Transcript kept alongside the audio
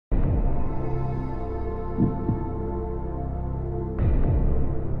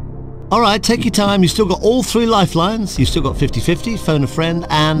Alright, take your time. You've still got all 3 lifelines. You've still got 50-50, phone a friend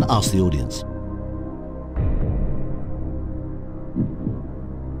and ask the audience.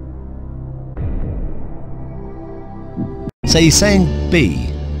 So you're saying B.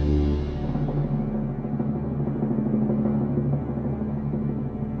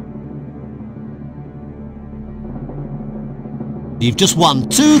 You've just won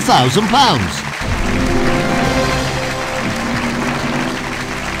 £2,000.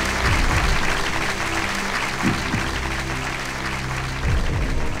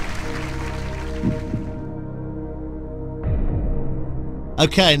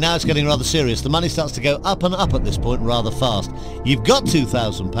 Okay, now it's getting rather serious. The money starts to go up and up at this point rather fast. You've got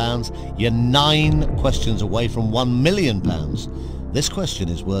 £2,000. You're 9 questions away from £1 million. This question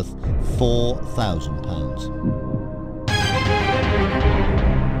is worth £4,000.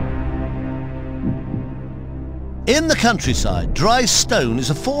 In the countryside, dry stone is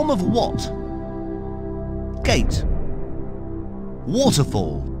a form of what? Gate,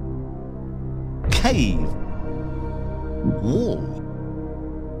 waterfall, cave, wall.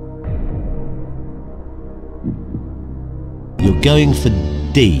 You're going for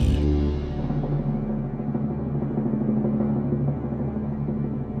D.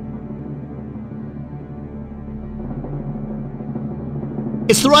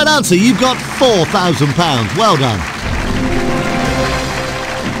 It's the right answer. You've got £4,000. Well done.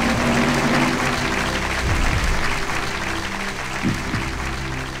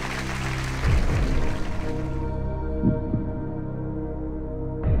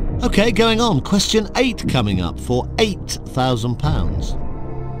 Okay, going on. Question 8 coming up for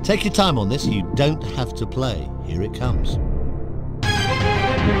 £8,000. Take your time on this. You don't have to play. Here it comes.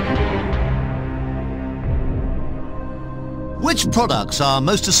 Which products are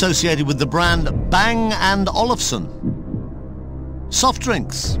most associated with the brand Bang & Olufsen? Soft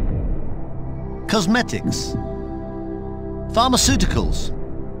drinks, cosmetics, pharmaceuticals,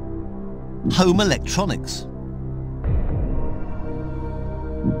 home electronics.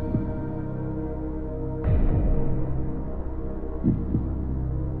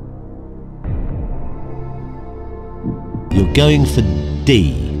 You're going for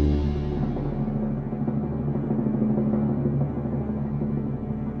D.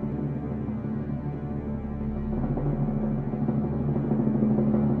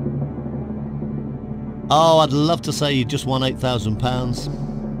 Oh, I'd love to say you just won £8,000.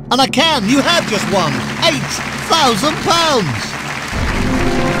 And I can! You have just won £8,000!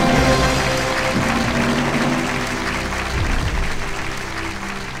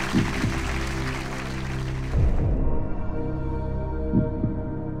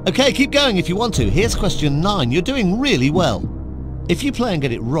 Okay, keep going if you want to. Here's question 9. You're doing really well. If you play and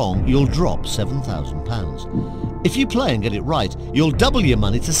get it wrong, you'll drop £7,000. If you play and get it right, you'll double your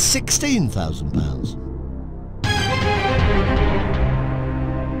money to £16,000.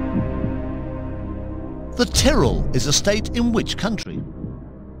 The Tyrol is a state in which country?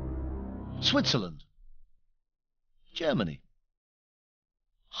 Switzerland, Germany,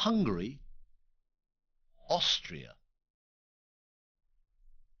 Hungary, Austria.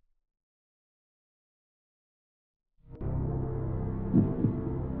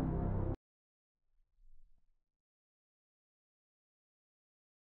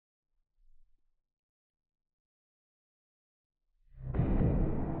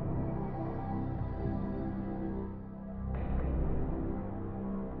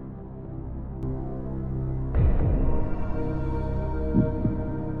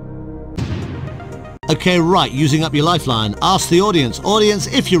 Okay, right, using up your lifeline. Ask the audience. Audience,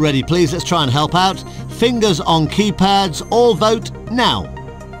 if you're ready, please, let's try and help out. Fingers on keypads, all vote now.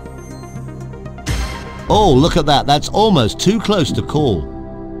 Oh, look at that. That's almost too close to call.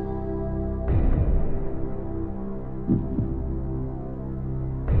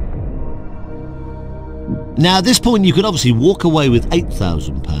 Now, at this point, you could obviously walk away with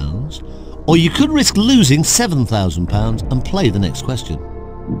 £8,000, or you could risk losing £7,000 and play the next question.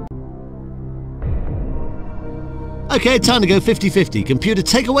 Okay, time to go 50-50. Computer,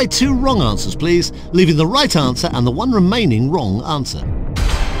 take away 2 wrong answers, please, leaving the right answer and the one remaining wrong answer.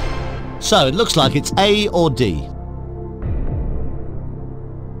 So, it looks like it's A or D.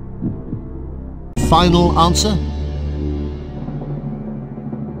 Final answer?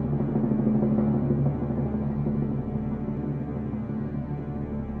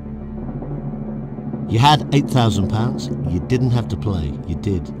 You had £8,000. You didn't have to play. You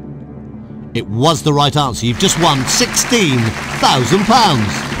did. It was the right answer. You've just won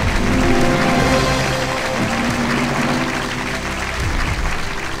 £16,000.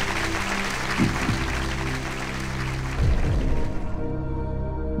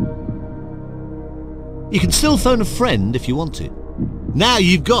 You can still phone a friend if you want to. Now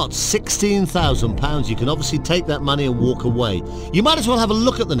you've got £16,000. You can obviously take that money and walk away. You might as well have a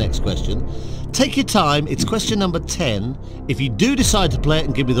look at the next question. Take your time. It's question number 10. If you do decide to play it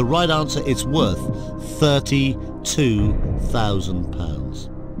and give me the right answer, it's worth £32,000.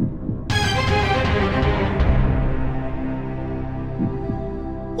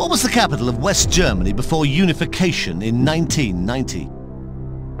 What was the capital of West Germany before unification in 1990?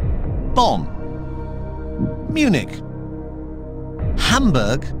 Bonn, Munich,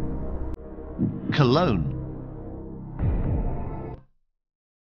 Hamburg, Cologne.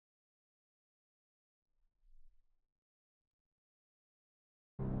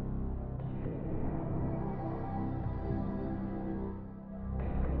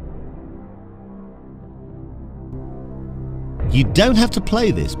 You don't have to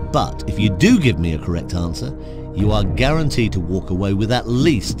play this, but if you do give me a correct answer, you are guaranteed to walk away with at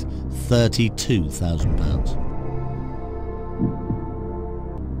least £32,000.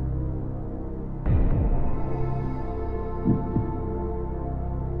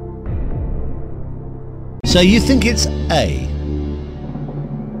 So you think it's A?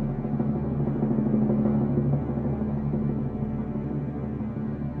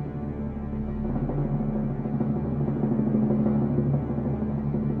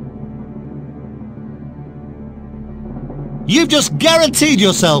 You've just guaranteed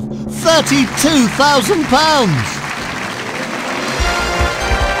yourself £32,000!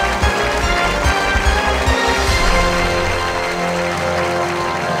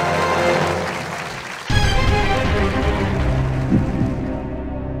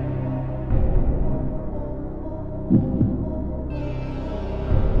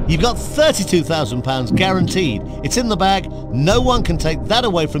 You've got £32,000 guaranteed. It's in the bag. No one can take that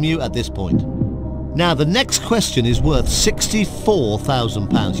away from you at this point. Now, the next question is worth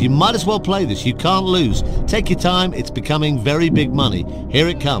 £64,000. You might as well play this. You can't lose. Take your time. It's becoming very big money. Here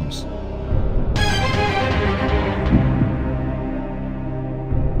it comes.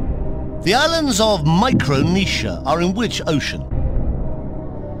 The islands of Micronesia are in which ocean?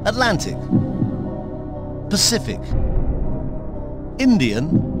 Atlantic, Pacific,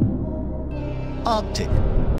 Indian, Arctic.